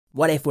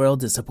What If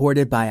World is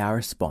supported by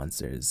our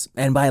sponsors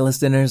and by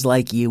listeners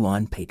like you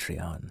on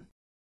Patreon.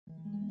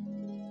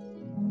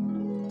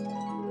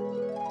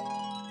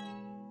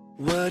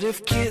 What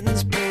if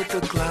kittens played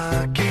the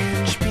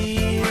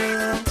glockenspiel?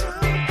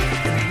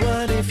 And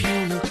what if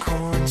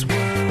unicorns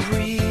were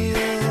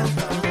real?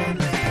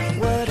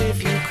 What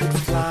if you could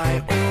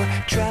fly or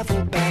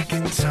travel back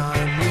in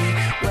time?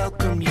 We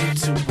welcome you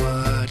to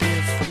What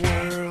If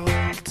World.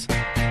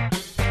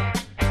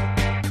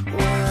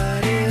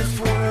 What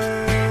If World?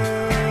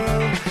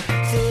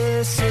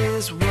 This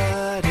is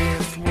What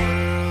If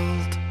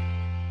World.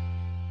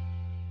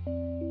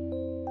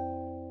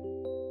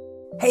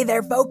 Hey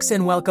there, folks,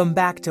 and welcome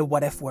back to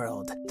What If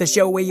World, the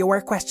show where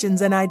your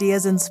questions and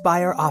ideas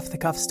inspire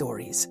off-the-cuff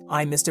stories.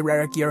 I'm Mr.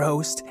 Eric, your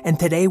host, and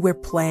today we're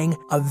playing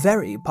a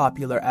very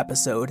popular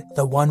episode,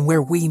 the one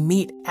where we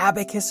meet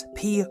Abacus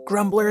P.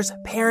 Grumbler's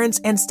parents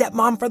and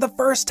stepmom for the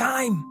first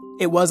time.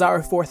 It was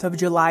our 4th of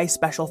July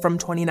special from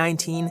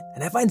 2019,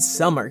 and I find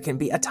summer can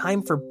be a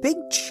time for big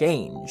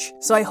change.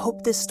 So I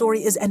hope this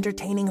story is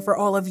entertaining for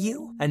all of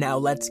you. And now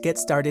let's get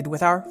started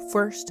with our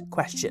first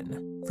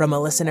question from a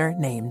listener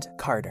named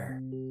Carter.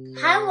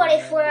 Hi, What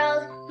If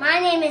World. My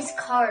name is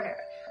Carter.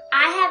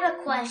 I have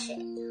a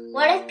question.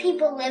 What if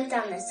people lived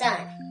on the sun?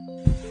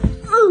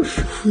 Oof.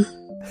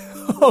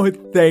 Oh,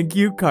 thank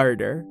you,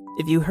 Carter.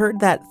 If you heard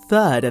that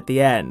thud at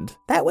the end,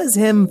 that was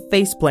him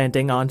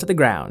face-planting onto the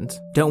ground.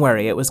 Don't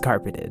worry, it was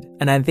carpeted,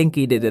 and I think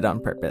he did it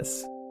on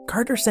purpose.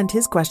 Carter sent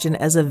his question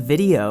as a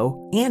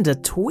video and a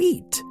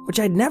tweet, which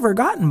I'd never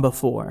gotten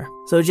before.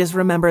 So just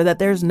remember that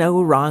there's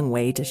no wrong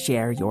way to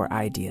share your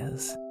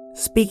ideas.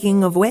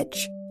 Speaking of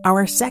which,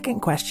 our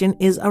second question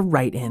is a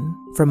write-in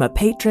from a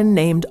patron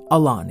named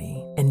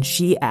Alani, and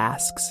she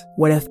asks,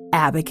 what if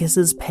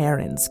Abacus's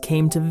parents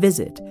came to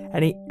visit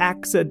and he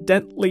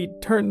accidentally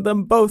turned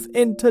them both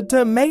into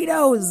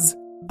tomatoes?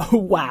 Oh,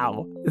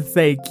 wow.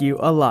 Thank you,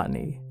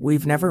 Alani.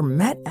 We've never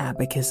met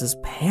Abacus's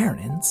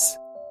parents.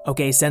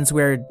 Okay, since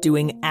we're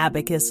doing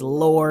Abacus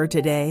lore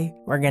today,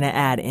 we're gonna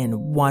add in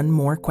one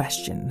more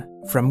question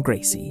from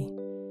Gracie.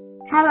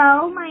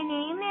 Hello, my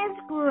name is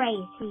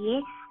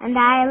Gracie, and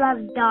I love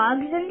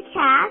dogs and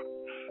cats.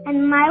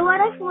 And my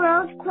What If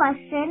World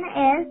question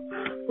is,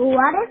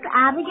 what if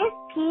Abacus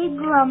P.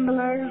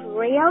 Grumbler's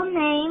real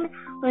name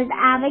was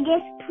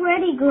Abacus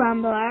Pretty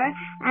Grumbler,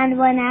 and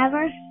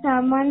whenever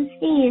someone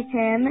sees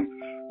him,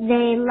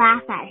 they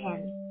laugh at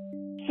him?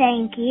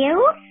 Thank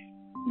you.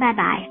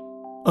 Bye-bye.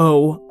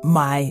 Oh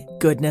my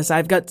goodness,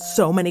 I've got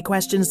so many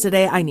questions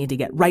today, I need to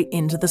get right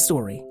into the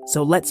story.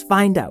 So let's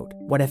find out.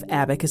 What if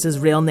Abacus's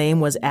real name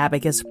was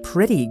Abacus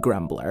Pretty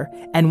Grumbler,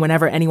 and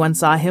whenever anyone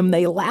saw him,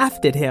 they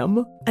laughed at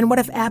him? And what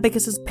if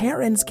Abacus's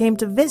parents came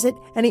to visit,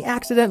 and he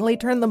accidentally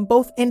turned them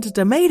both into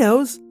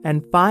tomatoes?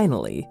 And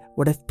finally,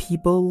 what if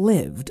people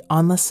lived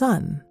on the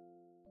sun?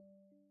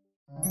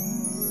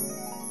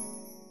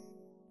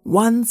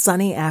 One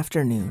sunny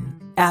afternoon,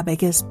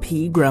 Abacus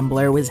P.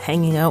 Grumbler was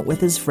hanging out with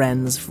his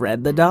friends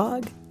Fred the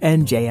dog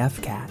and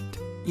JF Cat.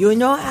 "You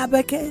know,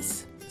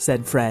 Abacus,"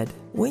 said Fred,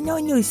 "we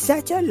known you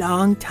such a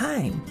long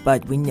time,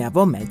 but we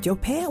never met your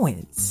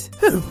parents."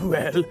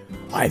 "Well,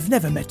 I've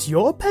never met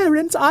your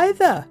parents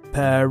either."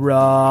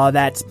 "Pero,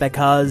 that's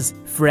because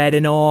Fred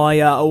and I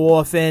are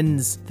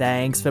orphans.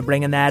 Thanks for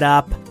bringing that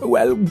up."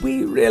 "Well,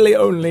 we really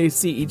only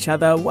see each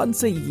other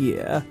once a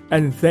year,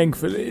 and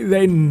thankfully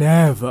they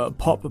never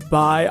pop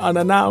by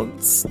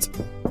unannounced."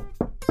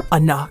 A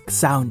knock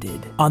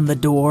sounded on the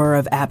door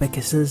of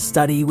Abacus's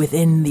study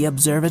within the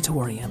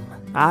observatorium.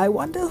 I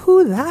wonder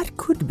who that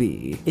could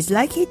be. It's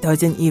like he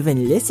doesn't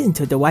even listen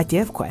to the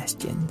what-if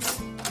questions.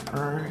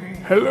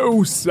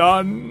 "Hello,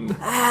 son."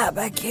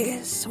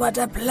 "Abacus, what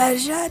a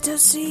pleasure to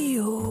see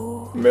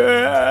you."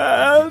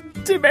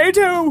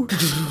 Tomato!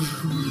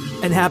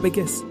 And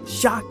Abacus,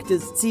 shocked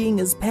at seeing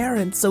his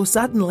parents so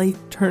suddenly,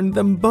 turned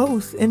them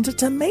both into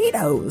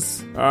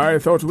tomatoes. "I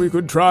thought we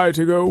could try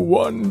to go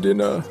one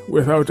dinner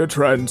without a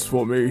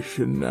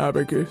transformation,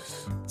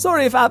 Abacus."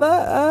 "Sorry,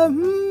 Father.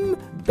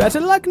 Better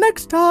luck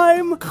next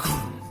time."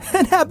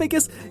 And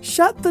Abacus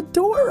shut the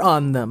door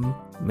on them.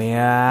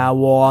 "Yeah,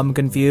 well, I'm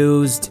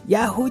confused."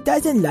 "Yeah, who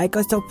doesn't like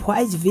a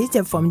surprise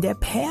visit from their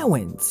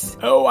parents?"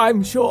 "Oh,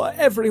 I'm sure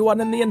everyone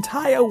in the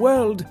entire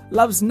world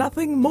loves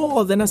nothing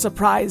more than a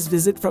surprise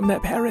visit from their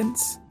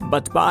parents.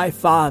 But my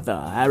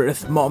father,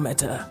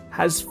 Arithmometer,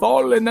 has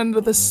fallen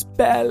under the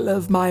spell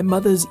of my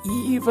mother's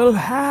evil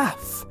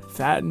half,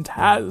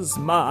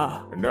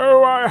 Phantasma."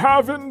 "No, I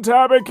haven't,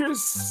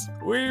 Abacus.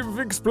 We've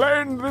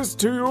explained this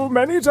to you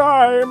many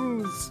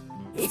times."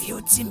 "If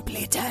you'd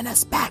simply turn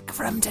us back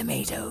from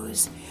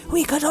tomatoes,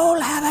 we could all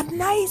have a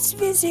nice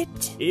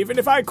visit." "Even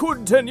if I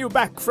could turn you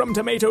back from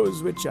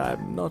tomatoes, which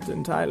I'm not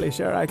entirely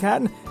sure I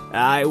can,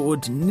 I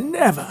would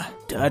never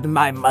turn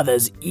my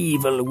mother's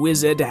evil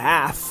wizard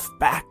half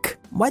back."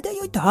 "What are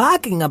you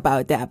talking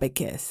about,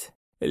 Abacus?"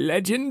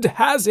 "Legend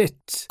has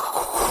it."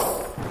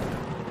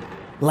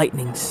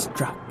 Lightning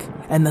struck,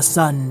 and the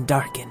sun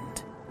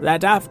darkened.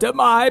 "That after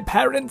my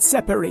parents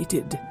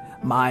separated,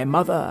 my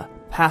mother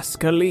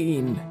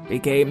Pascaline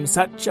became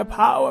such a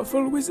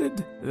powerful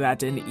wizard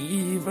that an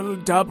evil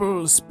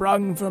double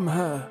sprung from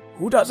her,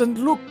 who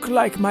doesn't look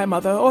like my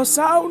mother or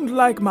sound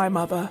like my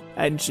mother,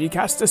 and she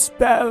cast a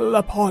spell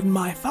upon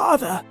my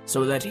father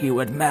so that he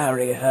would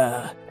marry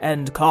her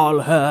and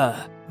call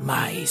her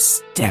my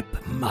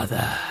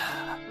stepmother.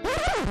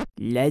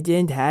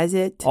 Legend has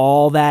it.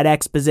 All that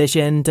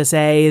exposition to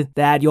say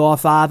that your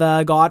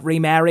father got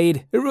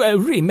remarried?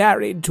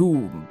 Remarried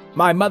to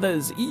my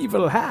mother's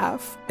evil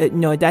half?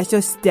 No, that's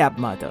your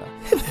stepmother.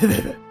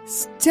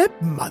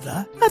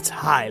 Stepmother? That's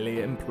highly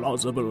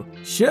implausible.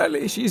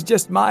 Surely she's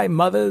just my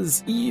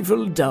mother's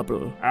evil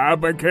double.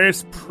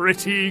 Abacus,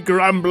 pretty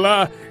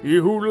grumbler,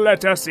 you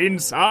let us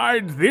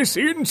inside this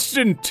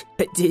instant.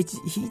 Did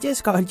he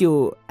just call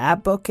you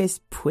Abacus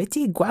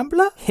Pretty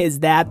Grumbler? Is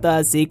that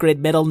the secret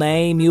middle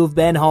name you've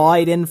been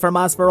hiding from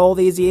us for all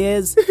these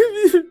years?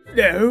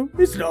 No,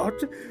 it's not.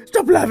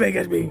 Stop laughing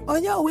at me. Oh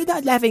no, we're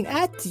not laughing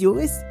at you.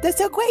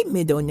 That's a great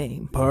middle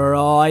name.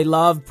 I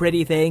love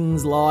pretty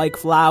things like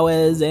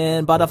flowers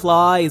and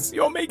butterflies.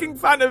 You're making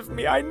fun of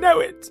me, I know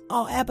it.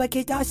 Oh,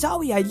 Abacus, I'm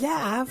sorry I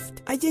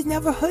laughed. I just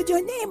never heard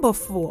your name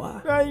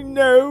before. I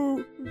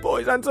know.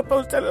 Boys aren't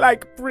supposed to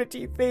like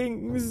pretty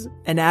things.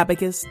 And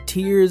Abacus,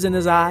 tears in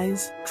his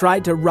eyes,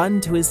 tried to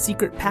run to his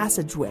secret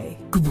passageway.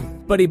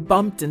 But he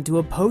bumped into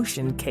a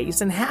potion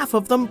case and half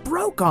of them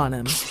broke on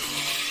him.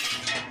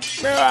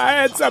 I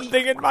had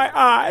something in my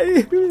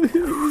eye.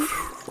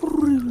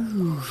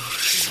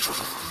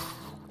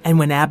 And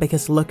when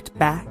Abacus looked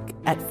back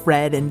at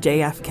Fred and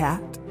JF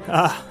Cat,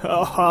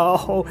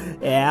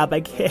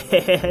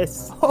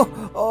 Abacus.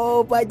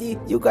 Oh, buddy,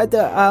 you got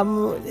a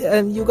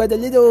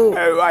little...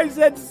 Oh, I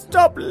said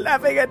stop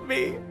laughing at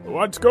me.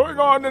 What's going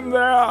on in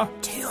there?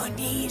 Do you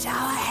need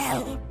our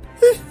help?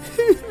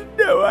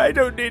 No, I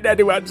don't need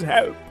anyone's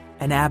help.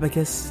 And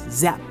Abacus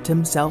zapped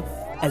himself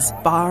as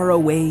far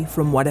away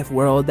from What If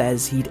World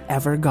as he'd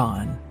ever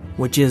gone,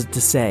 which is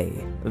to say,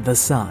 the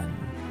sun.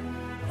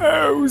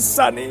 Oh,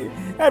 Sonny,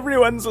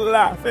 everyone's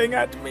laughing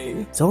at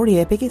me. Sorry,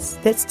 Abacus,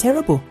 that's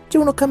terrible. Do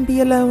you want to come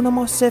be alone on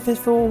my surface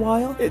for a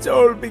while? It's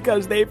all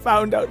because they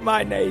found out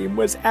my name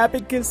was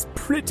Abacus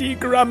Pretty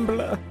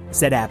Grumbler,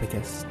 said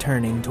Abacus,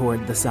 turning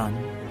toward the sun.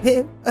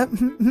 Oh,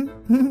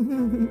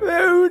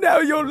 now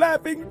you're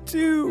laughing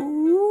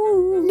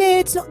too. No,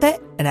 it's not that.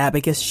 And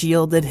Abacus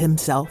shielded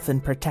himself in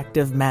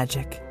protective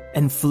magic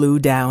and flew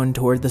down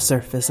toward the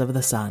surface of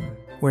the sun,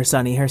 where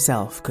Sunny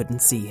herself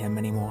couldn't see him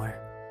anymore.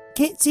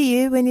 Can't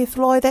see you when you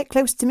fly that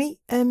close to me.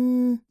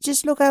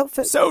 Just look out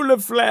for... Solar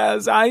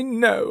flares, I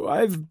know.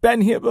 I've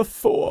been here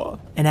before.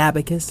 And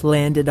Abacus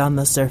landed on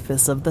the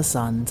surface of the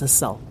sun to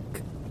sulk.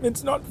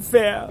 It's not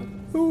fair.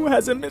 Who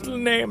has a middle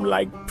name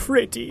like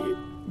Pretty?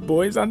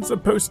 Boys aren't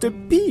supposed to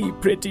be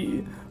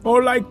pretty,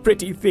 or like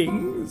pretty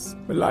things,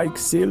 like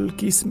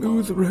silky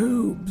smooth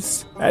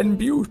robes and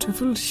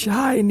beautiful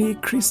shiny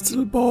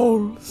crystal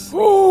balls.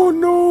 Oh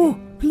no!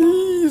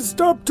 Please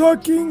stop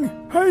talking.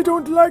 I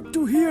don't like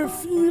to hear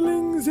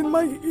feelings in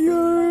my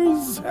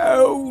ears.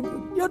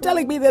 Oh, you're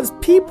telling me there's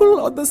people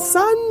on the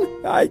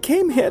sun? I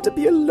came here to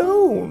be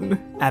alone.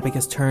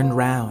 Abacus turned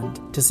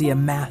round to see a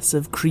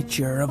massive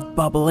creature of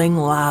bubbling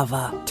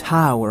lava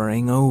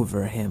towering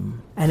over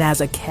him. And as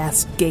a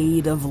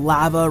cascade of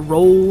lava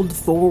rolled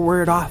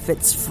forward off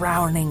its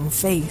frowning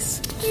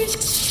face,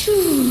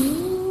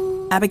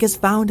 Abacus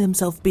found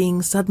himself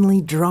being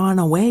suddenly drawn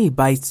away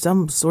by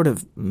some sort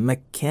of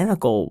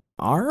mechanical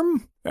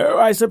arm? Oh,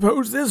 I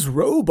suppose there's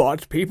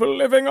robot people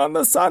living on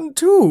the sun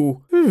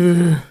too.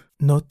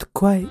 Not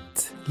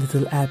quite,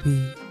 little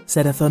Abby,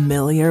 said a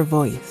familiar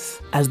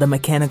voice as the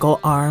mechanical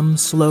arm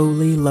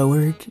slowly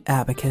lowered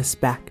Abacus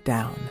back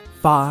down,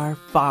 far,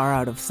 far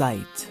out of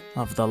sight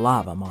of the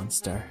lava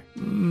monster.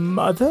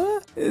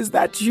 Mother? Is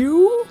that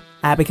you?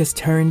 Abacus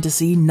turned to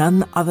see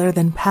none other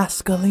than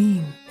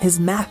Pascaline, his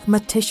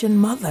mathematician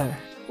mother.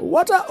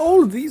 What are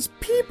all these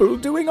people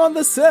doing on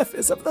the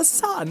surface of the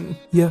sun?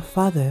 Your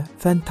father,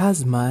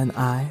 Phantasma, and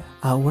I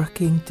are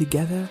working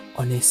together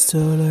on a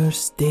solar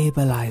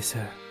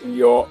stabilizer.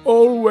 You're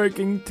all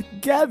working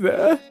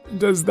together?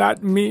 Does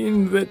that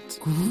mean that...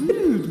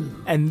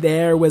 And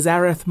there was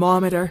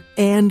Arithmometer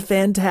and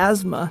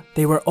Phantasma.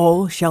 They were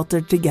all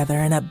sheltered together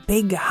in a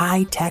big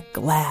high-tech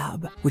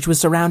lab, which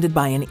was surrounded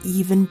by an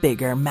even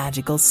bigger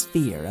magical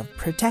sphere of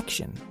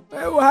protection.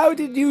 Oh, how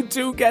did you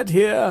two get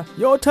here?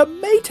 You're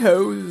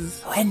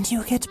tomatoes. When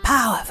you get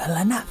powerful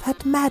enough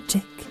at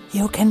magic,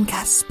 you can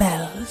cast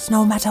spells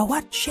no matter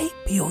what shape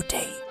you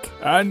take.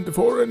 And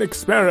for an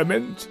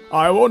experiment,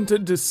 I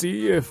wanted to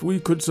see if we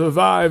could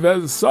survive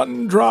as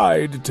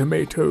sun-dried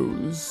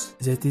tomatoes.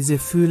 That is a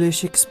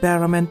foolish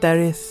experiment,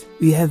 Aerith.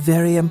 We have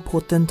very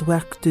important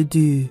work to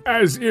do.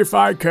 As if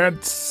I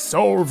can't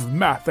solve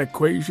math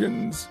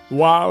equations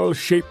while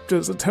shaped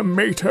as a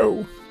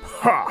tomato.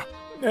 Ha!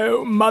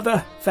 Oh,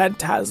 Mother,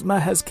 Phantasma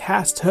has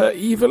cast her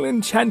evil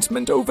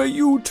enchantment over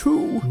you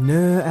too.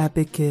 No,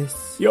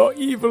 Abacus. Your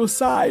evil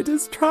side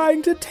is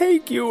trying to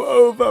take you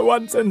over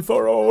once and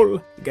for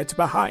all. Get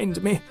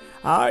behind me.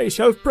 I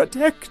shall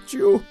protect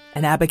you.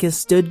 And Abacus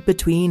stood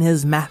between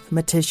his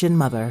mathematician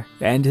mother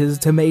and his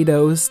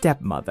tomato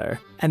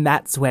stepmother. And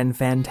that's when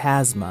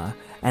Phantasma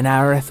and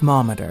our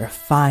arithmometer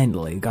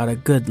finally got a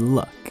good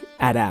look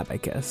at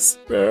Abacus.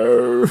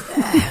 You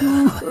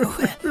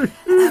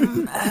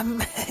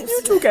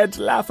two can't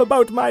laugh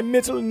about my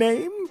middle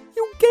name.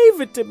 You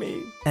gave it to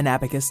me. And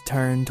Abacus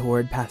turned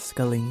toward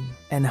Pascaline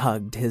and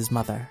hugged his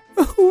mother.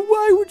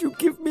 Why would you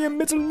give me a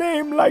middle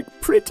name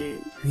like Pretty?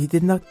 We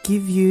did not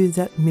give you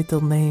that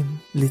middle name,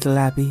 little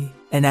Abby.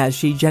 And as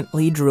she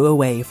gently drew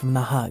away from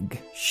the hug,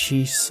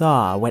 she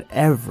saw what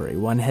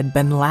everyone had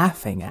been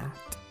laughing at.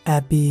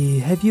 Abby,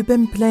 have you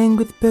been playing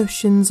with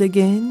potions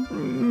again?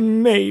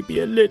 Maybe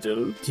a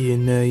little. Do you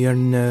know your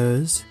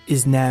nose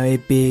is now a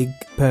big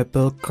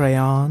purple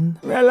crayon?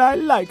 Well, I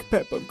like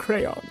purple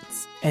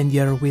crayons. And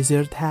your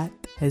wizard hat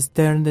has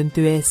turned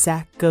into a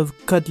sack of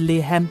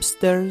cuddly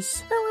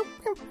hamsters?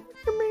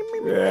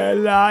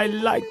 Well, I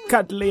like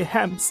cuddly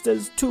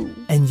hamsters too.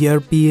 And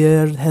your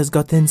beard has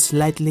gotten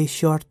slightly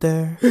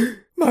shorter?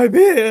 My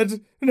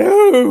beard?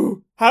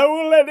 No! How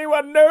will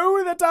anyone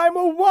know that I'm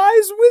a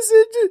wise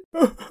wizard?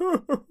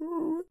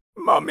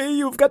 Mommy,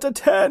 you've got to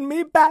turn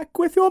me back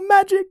with your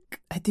magic.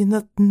 I do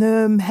not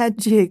know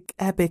magic,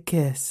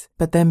 Abacus,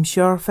 but I'm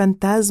sure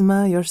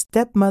Phantasma, your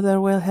stepmother,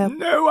 will help.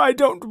 No, I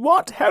don't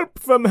want help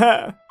from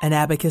her. And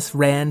Abacus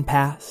ran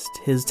past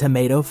his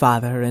tomato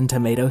father and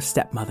tomato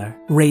stepmother,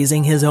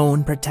 raising his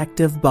own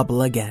protective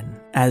bubble again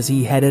as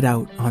he headed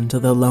out onto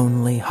the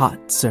lonely,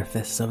 hot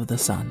surface of the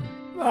sun.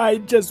 I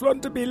just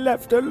want to be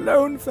left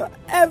alone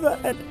forever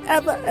and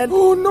ever and...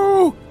 Oh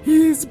no!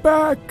 He's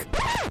back!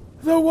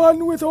 The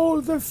one with all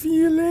the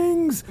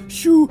feelings!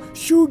 Shoo,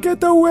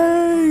 get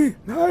away!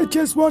 I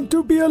just want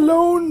to be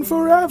alone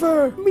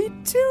forever! Me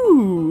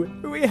too!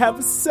 We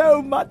have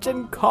so much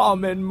in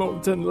common,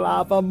 Molten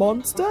Lava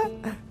Monster.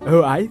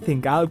 Oh, I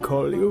think I'll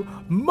call you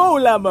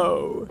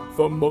Molamo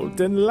for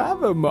Molten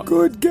Lava Monster.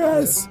 Good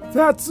guess!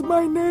 That's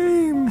my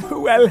name!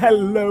 Well,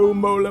 hello,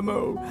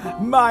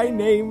 Molamo. My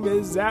name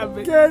is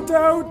Abby. Get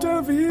out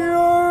of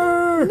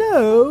here!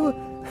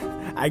 No!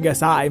 I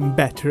guess I'm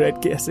better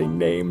at guessing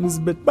names,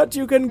 but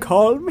you can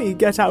call me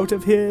Get Out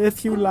of Here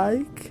if you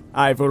like.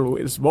 I've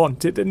always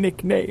wanted a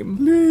nickname.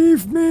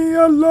 Leave me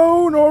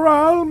alone or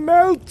I'll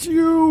melt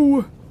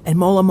you! And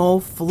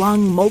Molamo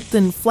flung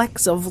molten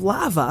flecks of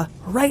lava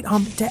right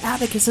onto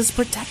Abacus's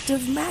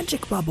protective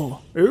magic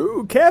bubble.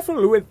 Ooh,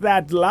 careful with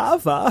that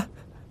lava.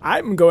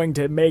 I'm going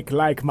to make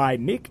like my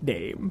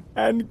nickname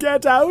and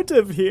get out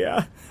of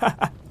here.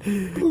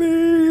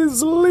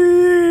 Please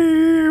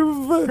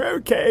leave.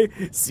 Okay,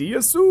 see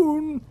you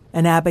soon.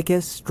 And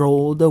Abacus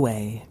strolled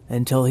away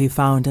until he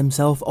found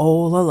himself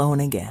all alone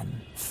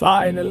again.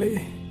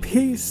 Finally,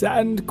 peace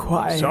and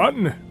quiet.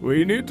 Son,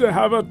 we need to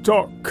have a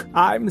talk.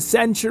 I'm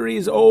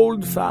centuries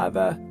old,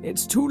 Father.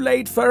 It's too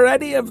late for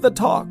any of the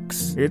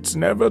talks. It's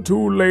never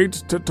too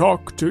late to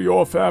talk to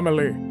your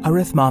family.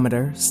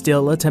 Arithmometer,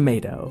 still a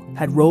tomato,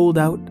 had rolled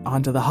out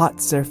onto the hot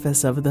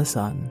surface of the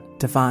sun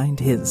to find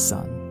his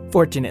son.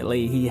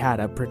 Fortunately, he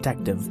had a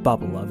protective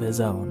bubble of his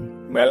own.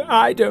 Well,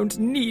 I don't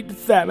need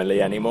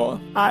family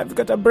anymore. I've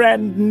got a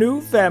brand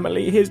new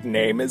family. His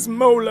name is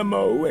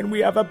Molamo, and we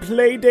have a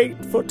play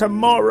date for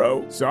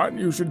tomorrow. Son,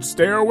 you should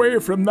stay away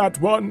from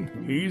that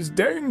one. He's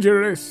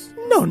dangerous.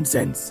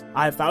 Nonsense.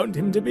 I found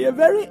him to be a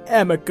very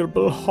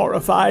amicable,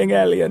 horrifying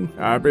alien.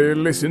 Abby,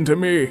 listen to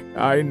me.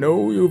 I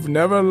know you've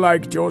never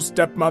liked your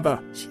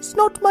stepmother. She's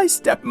not my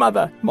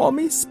stepmother.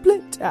 Mommy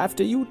split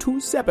after you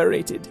two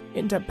separated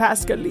into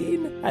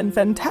Pascaline and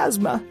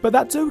Phantasma. But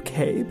that's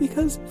okay,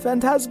 because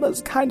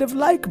Phantasma's kind of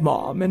like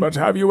Mom. But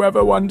have you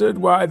ever wondered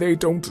why they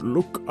don't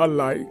look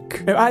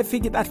alike? I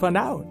figured that one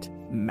out.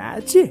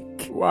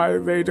 Magic? Why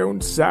they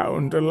don't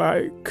sound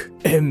alike?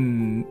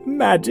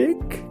 Magic?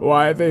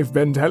 Why they've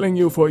been telling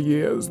you for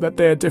years that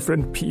they're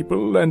different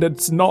people and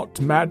it's not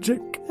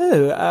magic?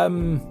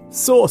 Oh,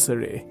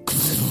 sorcery.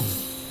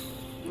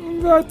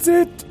 That's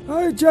it.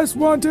 I just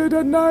wanted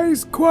a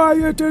nice,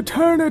 quiet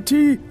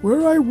eternity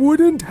where I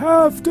wouldn't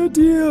have to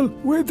deal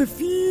with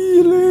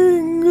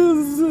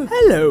feelings.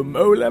 Hello,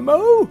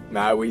 Molamo.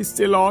 Are we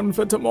still on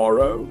for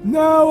tomorrow?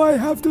 Now I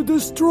have to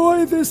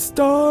destroy this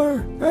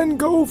star and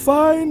go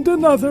find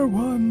another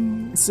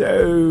one.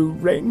 So,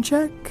 rain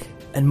check?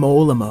 And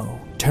Molamo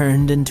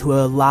turned into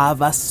a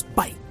lava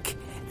spike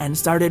and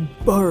started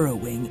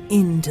burrowing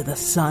into the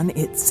sun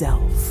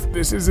itself.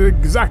 This is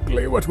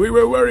exactly what we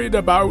were worried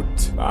about.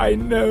 I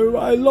know,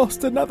 I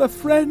lost another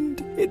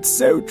friend. It's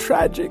so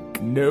tragic.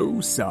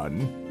 No,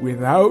 son.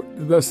 Without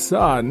the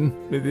sun,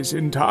 this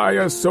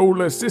entire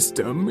solar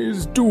system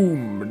is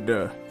doomed.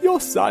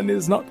 Your son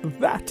is not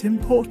that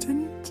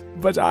important,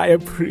 but I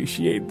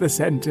appreciate the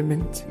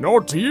sentiment.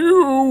 Not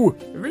you!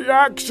 The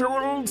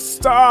actual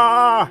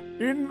star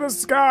in the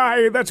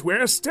sky that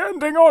we're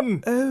standing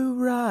on! Oh,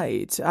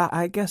 right.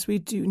 I guess we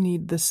do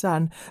need the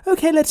sun.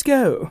 Okay, let's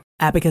go.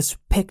 Abacus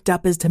picked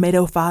up his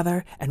tomato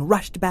father and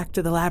rushed back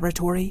to the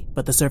laboratory,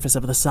 but the surface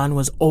of the sun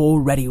was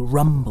already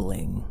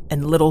rumbling,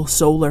 and little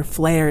solar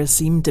flares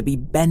seemed to be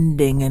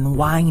bending and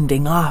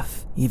winding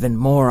off, even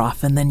more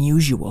often than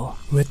usual.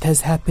 What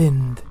has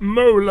happened?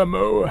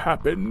 Molamo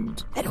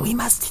happened. Then we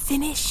must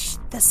finish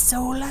the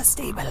solar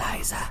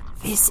stabilizer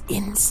this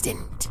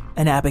instant.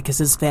 And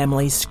Abacus's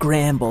family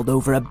scrambled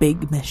over a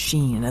big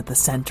machine at the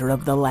center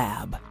of the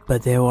lab.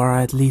 But there are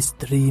at least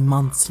 3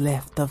 months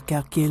left of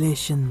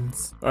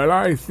calculations. Well,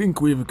 I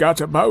think we've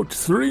got about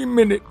 3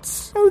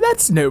 minutes. Oh,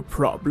 that's no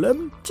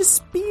problem. Just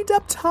speed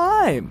up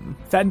time.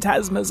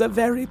 Phantasma's a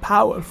very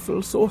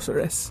powerful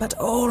sorceress. But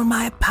all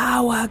my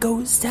power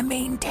goes to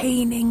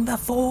maintaining the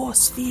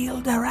force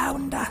field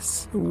around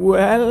us.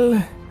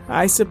 Well,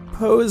 I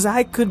suppose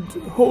I could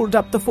hold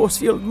up the force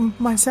field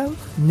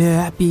myself? No,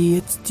 Abby,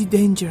 it's too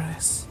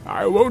dangerous.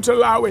 I won't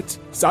allow it.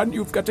 Son,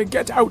 you've got to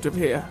get out of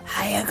here.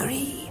 I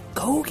agree.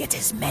 Go get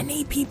as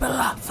many people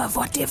off of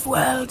What If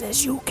World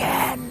as you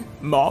can.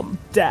 Mom,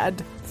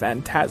 Dad,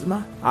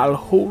 Phantasma, I'll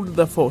hold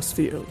the force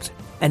field.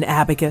 And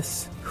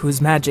Abacus,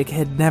 whose magic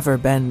had never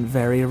been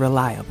very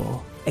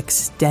reliable,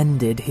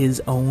 extended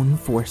his own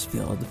force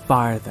field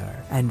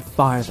farther and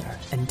farther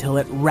until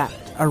it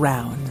wrapped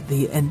around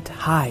the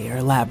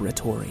entire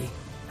laboratory.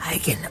 I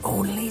can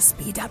only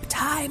speed up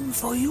time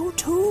for you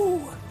too.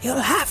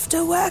 You'll have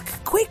to work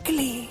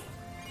quickly.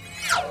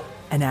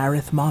 An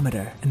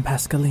arithmometer and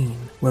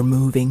Pascaline were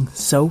moving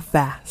so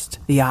fast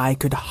the eye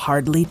could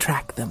hardly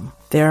track them.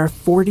 There are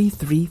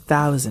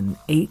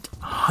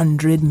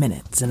 43,800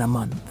 minutes in a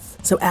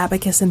month, so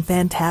Abacus and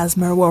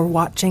Phantasma were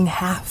watching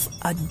half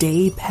a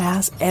day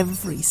pass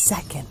every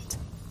second.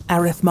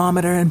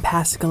 Arithmometer and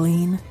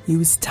Pascaline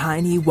used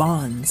tiny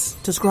wands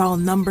to scrawl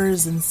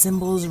numbers and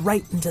symbols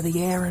right into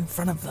the air in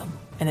front of them,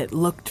 and it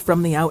looked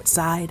from the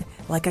outside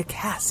like a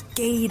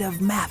cascade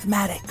of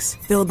mathematics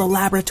filled the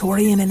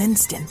laboratory in an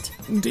instant.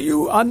 Do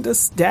you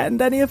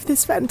understand any of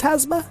this,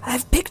 Phantasma?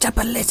 I've picked up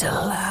a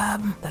little.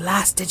 The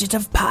last digit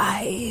of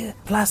pi,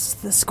 plus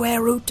the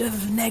square root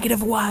of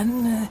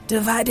 -1,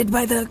 divided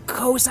by the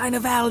cosine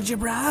of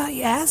algebra.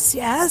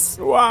 Yes.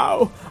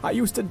 Wow, I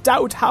used to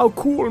doubt how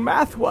cool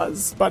math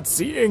was, but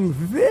seeing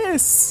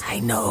this... I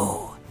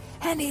know.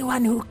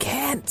 Anyone who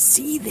can't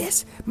see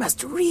this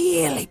must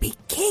really be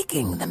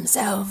kicking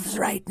themselves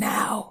right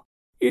now.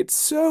 It's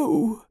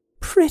so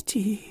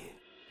pretty.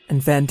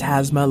 And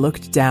Phantasma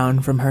looked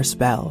down from her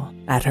spell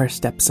at her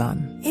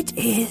stepson. It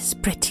is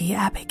pretty,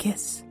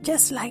 Abacus,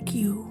 just like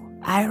you.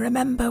 I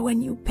remember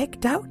when you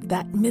picked out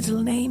that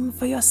middle name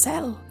for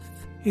yourself.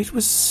 It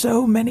was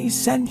so many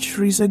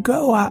centuries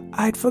ago,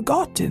 I'd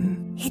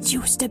forgotten. It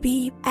used to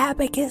be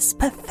Abacus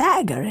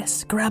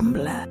Pythagoras,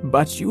 Grumbler.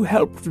 But you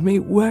helped me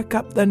work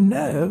up the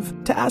nerve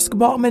to ask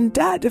Mom and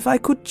Dad if I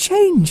could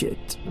change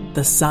it.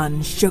 The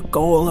sun shook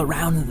all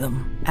around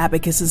them.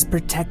 Abacus's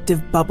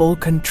protective bubble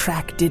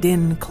contracted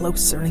in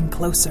closer and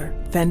closer.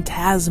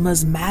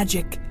 Phantasma's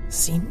magic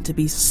seemed to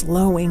be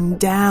slowing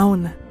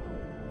down.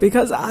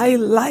 Because I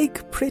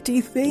like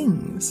pretty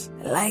things.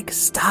 Like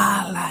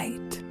starlight.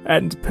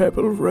 And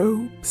purple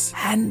robes.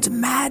 And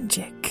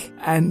magic.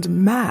 And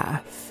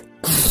math.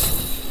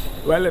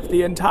 Well, if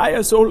the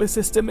entire solar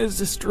system is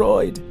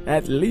destroyed,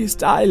 at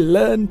least I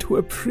learned to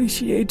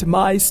appreciate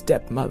my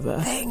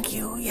stepmother. Thank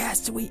you,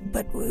 yes,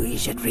 but we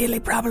should really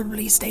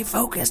probably stay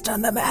focused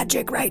on the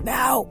magic right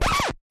now.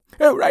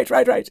 Oh, right.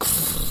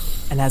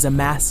 And as a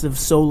massive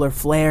solar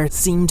flare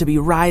seemed to be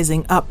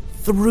rising up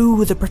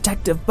through the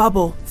protective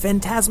bubble,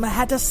 Phantasma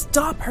had to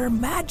stop her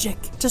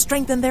magic to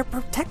strengthen their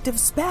protective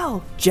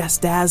spell,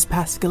 just as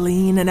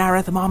Pascaline and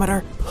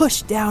Arithmometer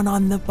pushed down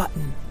on the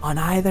button on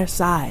either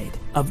side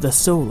of the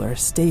solar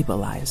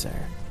stabilizer.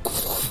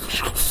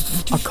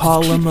 A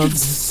column of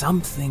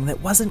something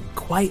that wasn't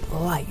quite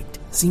light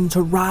seemed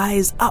to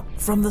rise up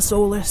from the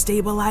solar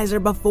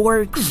stabilizer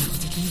before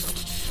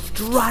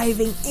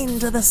driving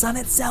into the sun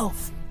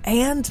itself.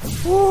 And...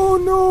 oh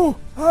no!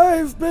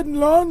 I've been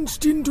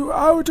launched into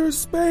outer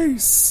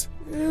space.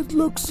 It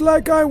looks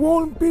like I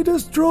won't be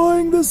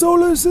destroying the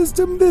solar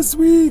system this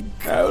week.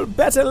 Well,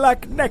 better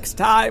luck next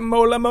time,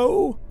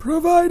 Molamo.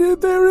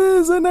 Provided there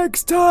is a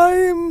next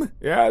time.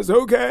 Yes,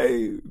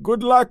 okay.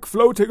 Good luck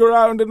floating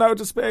around in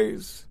outer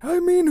space.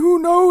 I mean, who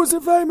knows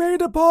if I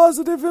made a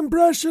positive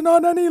impression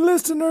on any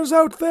listeners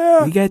out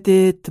there. We get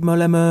it,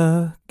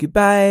 Molamo.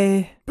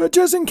 Goodbye. But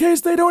just in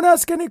case they don't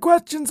ask any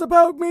questions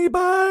about me,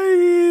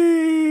 bye.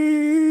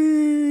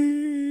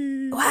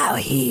 Wow,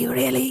 he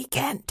really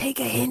can't take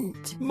a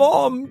hint.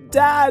 Mom,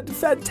 Dad,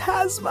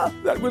 Phantasma,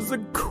 that was the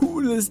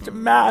coolest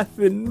math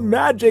and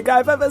magic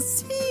I've ever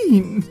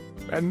seen.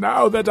 And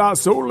now that our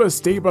solar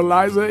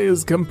stabilizer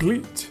is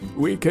complete,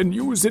 we can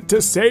use it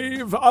to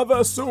save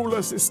other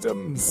solar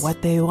systems.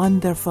 What a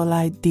wonderful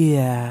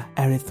idea,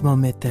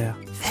 Arithmometer.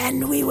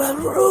 Then we will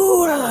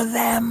rule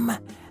them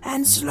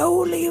and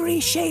slowly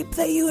reshape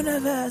the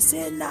universe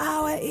in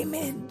our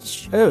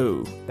image.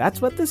 Oh,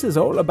 that's what this is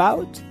all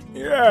about?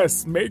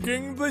 Yes,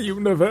 making the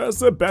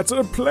universe a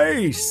better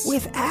place.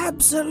 With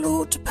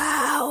absolute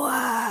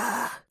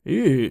power.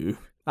 Ew,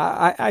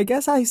 I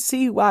guess I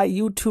see why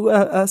you two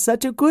are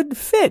such a good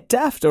fit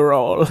after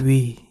all.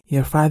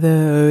 Your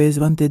father always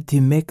wanted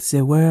to make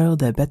the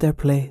world a better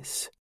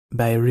place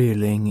by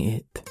ruling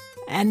it.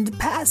 And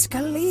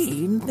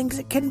Pascaline thinks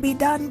it can be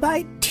done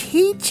by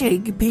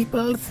teaching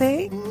people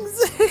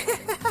things.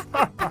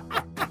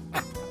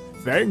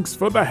 Thanks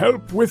for the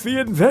help with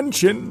the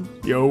invention.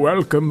 You're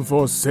welcome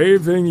for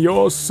saving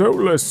your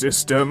solar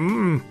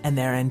system. And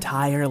their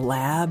entire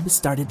lab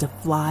started to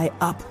fly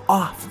up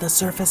off the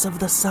surface of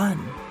the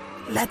sun.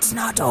 Let's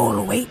not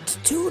all wait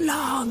too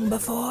long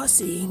before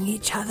seeing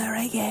each other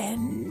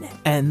again.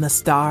 And the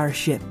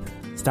starship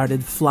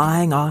started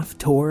flying off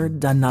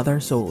toward another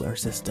solar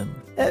system.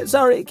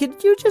 Sorry,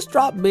 could you just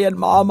drop me and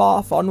Mom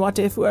off on What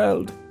If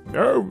World?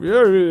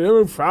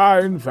 Oh,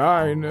 fine.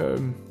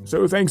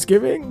 So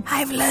Thanksgiving?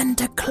 I've learned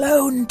to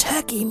clone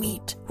turkey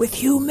meat with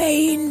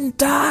humane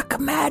dark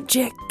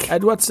magic.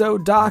 And what's so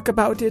dark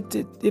about it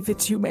if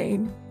it's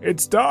humane?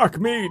 It's dark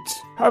meat.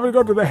 Haven't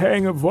got to the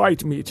hang of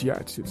white meat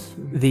yet.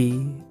 The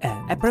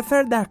end. I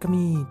prefer dark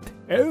meat.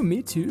 Oh,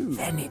 me too.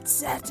 Then it's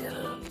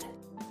settled.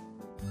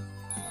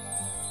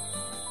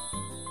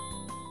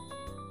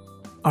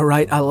 All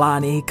right,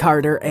 Alani,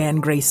 Carter,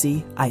 and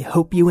Gracie, I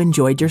hope you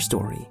enjoyed your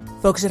story.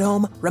 Folks at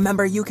home,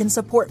 remember you can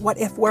support What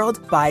If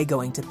World by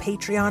going to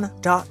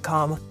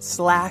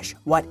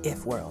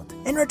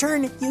patreon.com/whatifworld. In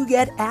return, you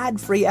get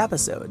ad-free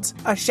episodes,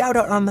 a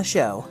shout-out on the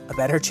show, a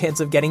better chance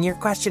of getting your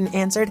question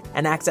answered,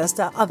 and access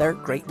to other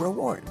great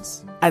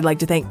rewards. I'd like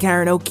to thank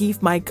Karen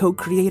O'Keefe, my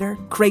co-creator,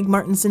 Craig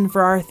Martinson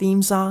for our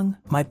theme song,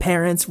 my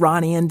parents,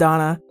 Ronnie and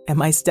Donna, and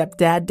my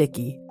stepdad,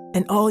 Dickie.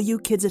 And all you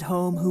kids at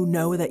home who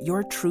know that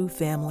your true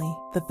family,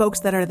 the folks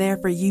that are there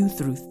for you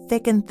through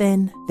thick and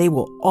thin, they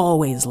will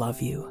always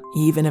love you,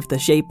 even if the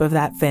shape of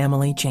that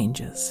family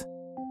changes.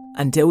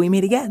 Until we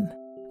meet again,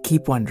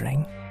 keep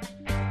wondering.